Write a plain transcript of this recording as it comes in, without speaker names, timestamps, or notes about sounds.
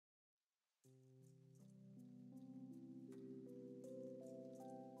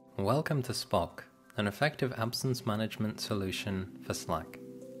Welcome to Spock, an effective absence management solution for Slack.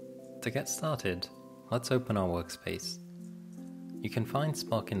 To get started, let's open our workspace. You can find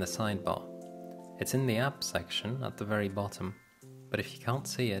Spock in the sidebar. It's in the Apps section at the very bottom, but if you can't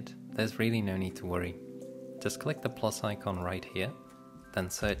see it, there's really no need to worry. Just click the plus icon right here,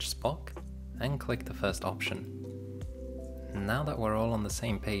 then search Spock, and click the first option. Now that we're all on the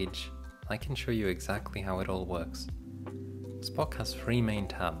same page, I can show you exactly how it all works. Spock has three main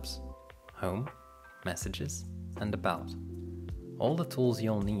tabs: Home, Messages, and About. All the tools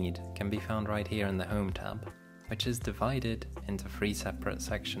you'll need can be found right here in the Home tab, which is divided into three separate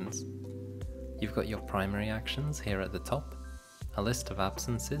sections. You've got your primary actions here at the top, a list of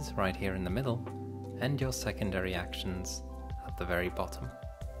absences right here in the middle, and your secondary actions at the very bottom.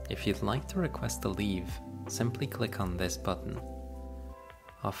 If you'd like to request a leave, simply click on this button.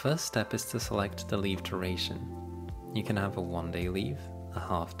 Our first step is to select the leave duration. You can have a one-day leave, a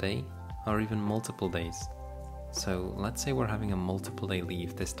half-day, or even multiple days. So let's say we're having a multiple day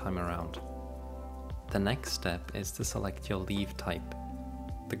leave this time around. The next step is to select your leave type.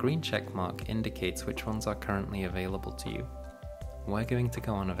 The green check mark indicates which ones are currently available to you. We're going to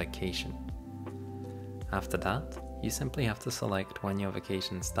go on a vacation. After that, you simply have to select when your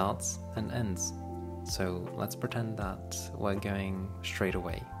vacation starts and ends. So let's pretend that we're going straight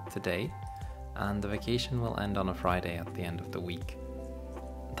away today, and the vacation will end on a Friday at the end of the week.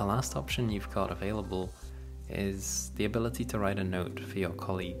 The last option you've got available is the ability to write a note for your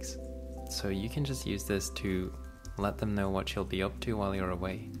colleagues. So you can just use this to let them know what you'll be up to while you're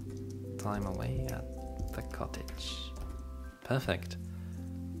away. I'm away at the cottage. Perfect.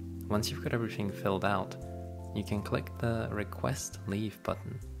 Once you've got everything filled out, you can click the Request Leave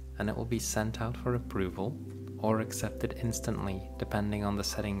button, and it will be sent out for approval or accepted instantly depending on the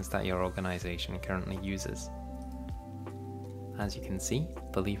settings that your organization currently uses. As you can see,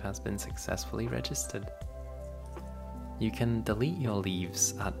 the leave has been successfully registered. You can delete your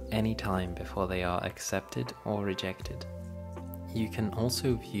leaves at any time before they are accepted or rejected. You can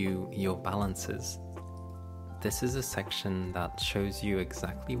also view your balances. This is a section that shows you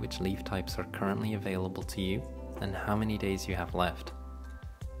exactly which leave types are currently available to you and how many days you have left.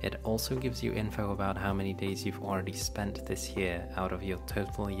 It also gives you info about how many days you've already spent this year out of your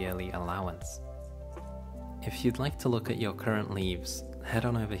total yearly allowance. If you'd like to look at your current leaves, head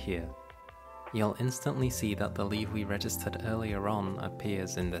on over here. You'll instantly see that the leave we registered earlier on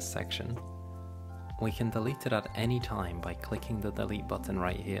appears in this section. We can delete it at any time by clicking the delete button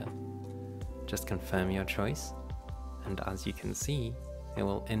right here. Just confirm your choice, and as you can see, it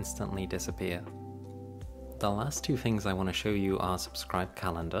will instantly disappear. The last two things I want to show you are Subscribe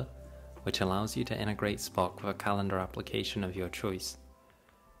Calendar, which allows you to integrate Spock with a calendar application of your choice.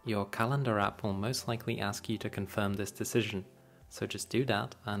 Your calendar app will most likely ask you to confirm this decision, so just do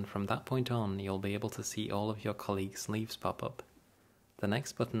that, and from that point on you'll be able to see all of your colleagues' leaves pop up. The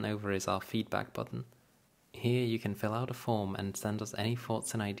next button over is our feedback button. Here you can fill out a form and send us any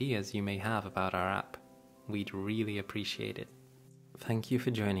thoughts and ideas you may have about our app. We'd really appreciate it. Thank you for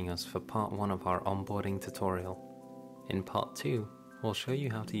joining us for part 1 of our onboarding tutorial. In part 2, we'll show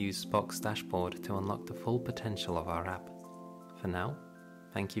you how to use Spock's dashboard to unlock the full potential of our app. For now,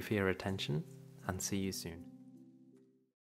 thank you for your attention, and see you soon.